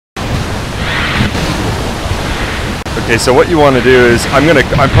Okay, so what you want to do is I'm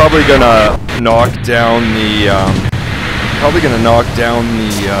probably gonna knock down the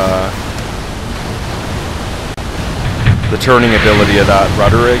the turning ability of that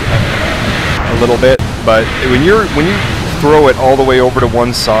rudder a little bit. But when you throw it all the way over to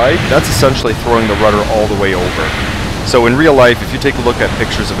one side, that's essentially throwing the rudder all the way over. So in real life, if you take a look at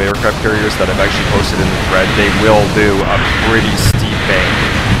pictures of aircraft carriers that I've actually posted in the thread, they will do a pretty steep bank.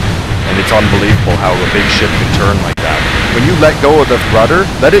 And it's unbelievable how a big ship can turn like that. When you let go of the rudder,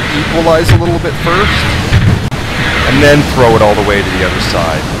 let it equalize a little bit first, and then throw it all the way to the other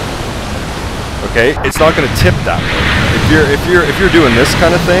side. Okay? It's not going to tip that way. If you're doing this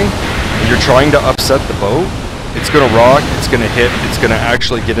kind of thing, and you're trying to upset the boat, it's going to rock, it's going to hit, it's going to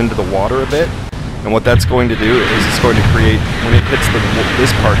actually get into the water a bit. And what that's going to do is it's going to create, when it hits this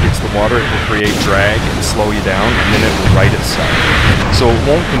part hits the water, it will create drag and slow you down, and then it will right itself. So it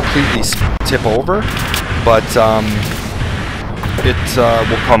won't completely tip over, but it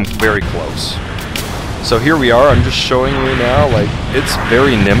will come very close. So here we are, I'm just showing you now, like, it's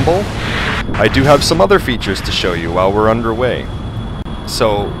very nimble. I do have some other features to show you while we're underway.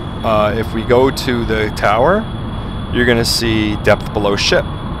 So if we go to the tower, you're going to see depth below ship.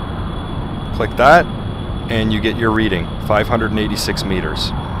 Click that, and you get your reading, 586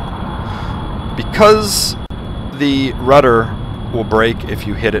 meters. Because the rudder will break if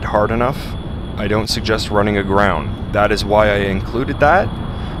you hit it hard enough, I don't suggest running aground. That is why I included that,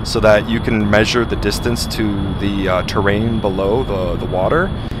 so that you can measure the distance to the terrain below the water,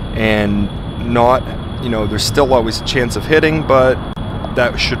 and not, you know, there's still always a chance of hitting, but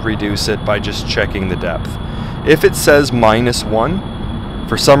that should reduce it by just checking the depth. If it says -1,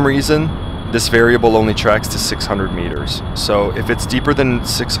 for some reason, this variable only tracks to 600 meters. So if it's deeper than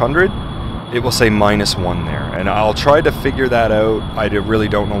 600, it will say -1 there. And I'll try to figure that out. I really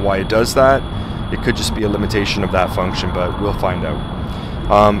don't know why it does that. It could just be a limitation of that function, but we'll find out.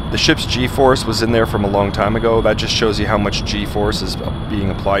 The ship's G-force was in there from a long time ago. That just shows you how much G-force is being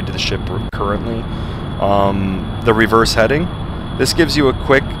applied to the ship currently. The reverse heading. This gives you a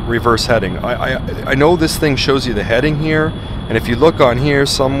quick reverse heading. I know this thing shows you the heading here, and if you look on here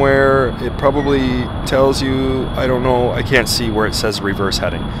somewhere, it probably tells you, I don't know, I can't see where it says reverse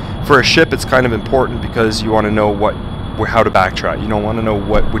heading. For a ship, it's kind of important because you want to know how to backtrack. You don't want to know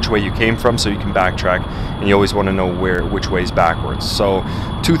which way you came from, so you can backtrack, and you always want to know which way is backwards. So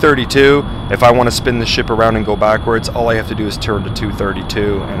 232, if I want to spin the ship around and go backwards, all I have to do is turn to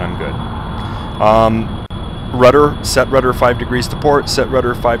 232, and I'm good. Rudder, set rudder 5 degrees to port, set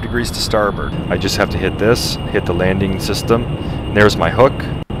rudder 5 degrees to starboard. I just have to hit this, hit the landing system. There's my hook.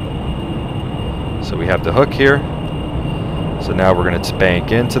 So we have the hook here. So now we're going to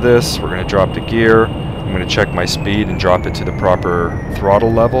bank into this. We're going to drop the gear. I'm going to check my speed and drop it to the proper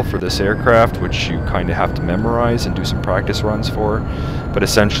throttle level for this aircraft, which you kind of have to memorize and do some practice runs for. But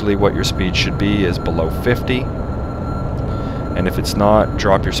essentially what your speed should be is below 50. And if it's not,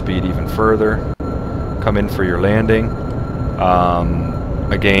 drop your speed even further. Come in for your landing.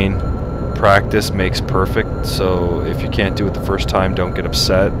 Again, practice makes perfect, so if you can't do it the first time, don't get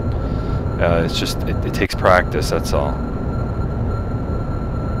upset. It's just, it takes practice, that's all.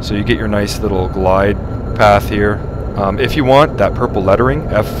 So you get your nice little glide path here. If you want, that purple lettering,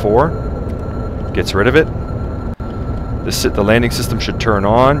 F4, gets rid of it. The landing system should turn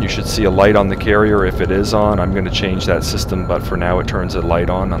on. You should see a light on the carrier if it is on. I'm going to change that system, but for now it turns a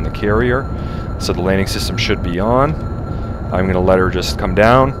light on the carrier. So the landing system should be on. I'm going to let her just come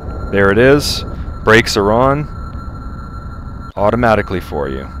down. There it is. Brakes are on automatically for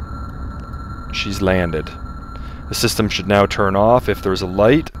you. She's landed. The system should now turn off. If there's a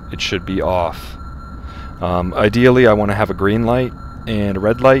light, it should be off. Ideally, I want to have a green light and a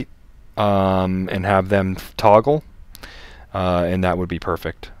red light and have them toggle, and that would be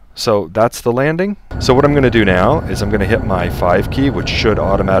perfect. So that's the landing. So what I'm going to do now is I'm going to hit my 5 key, which should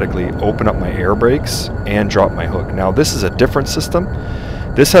automatically open up my air brakes and drop my hook. Now this is a different system.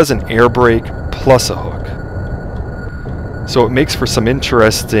 This has an air brake plus a hook. So it makes for some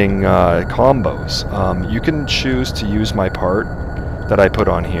interesting combos. You can choose to use my part that I put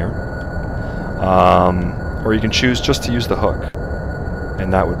on here, or you can choose just to use the hook,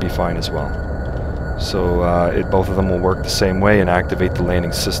 and that would be fine as well. So both of them will work the same way and activate the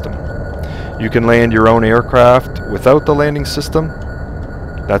landing system. You can land your own aircraft without the landing system.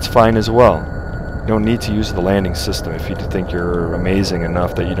 That's fine as well. You don't need to use the landing system. If you think you're amazing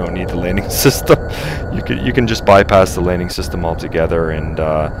enough that you don't need the landing system, you can just bypass the landing system altogether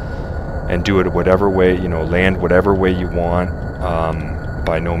and do it whatever way, you know, land whatever way you want.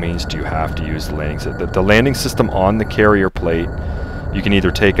 By no means do you have to use the landing system. The landing system on the carrier plate you can either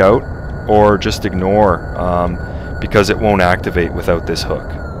take out or just ignore. because it won't activate without this hook.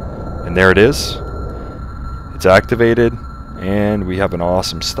 And there it is. It's activated, and we have an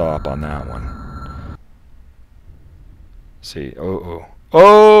awesome stop on that one. See, oh,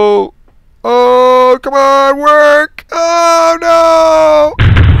 come on, work! Oh no!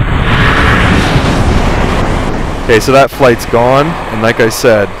 Okay, so that flight's gone, and like I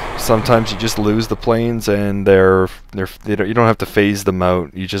said, sometimes you just lose the planes, and you don't have to phase them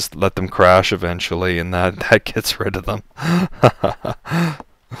out. You just let them crash eventually, and that gets rid of them.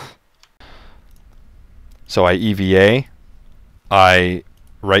 So I EVA. I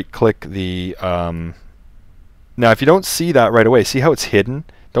right-click the. Now, if you don't see that right away, see how it's hidden?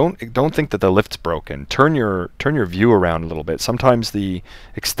 Don't think that the lift's broken. Turn your view around a little bit. Sometimes the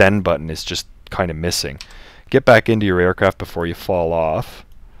extend button is just kind of missing. Get back into your aircraft before you fall off.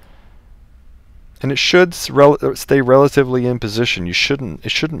 And it should stay relatively in position. It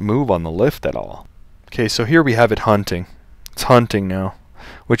shouldn't move on the lift at all. Okay, so here we have it hunting. It's hunting now,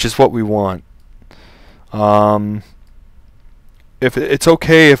 which is what we want. If it's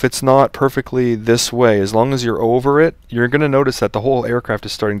okay if it's not perfectly this way, as long as you're over it, you're going to notice that the whole aircraft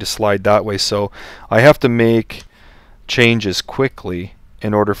is starting to slide that way. So I have to make changes quickly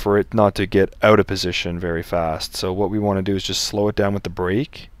in order for it not to get out of position very fast. So what we want to do is just slow it down with the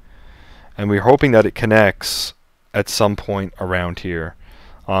brake, and we're hoping that it connects at some point around here.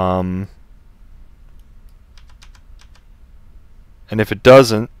 And if it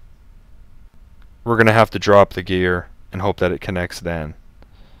doesn't, we're going to have to drop the gear and hope that it connects then.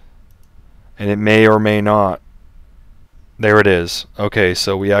 And it may or may not. There it is. Okay,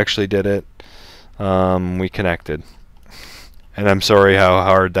 so we actually did it. We connected. And I'm sorry how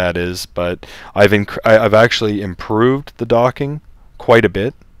hard that is, but I've actually improved the docking quite a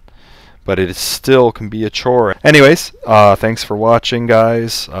bit, but it still can be a chore. Anyways, thanks for watching,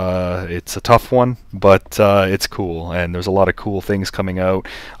 guys. It's a tough one, but it's cool, and there's a lot of cool things coming out.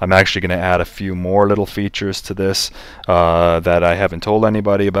 I'm actually going to add a few more little features to this that I haven't told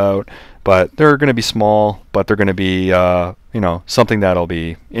anybody about, but they're going to be small, but they're going to be you know, something that'll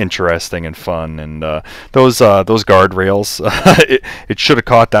be interesting and fun. And those guardrails, it should have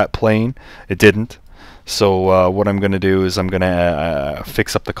caught that plane. It didn't. So what I'm going to do is I'm going to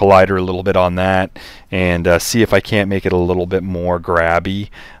fix up the collider a little bit on that, and see if I can't make it a little bit more grabby,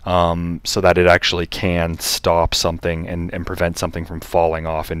 so that it actually can stop something and prevent something from falling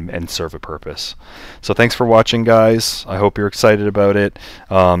off and serve a purpose. So thanks for watching, guys. I hope you're excited about it.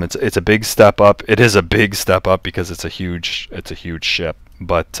 It's a big step up. It is a big step up because it's a huge ship,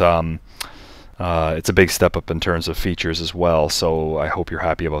 but it's a big step up in terms of features as well. So I hope you're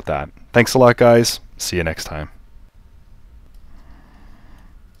happy about that. Thanks a lot, guys. See you next time.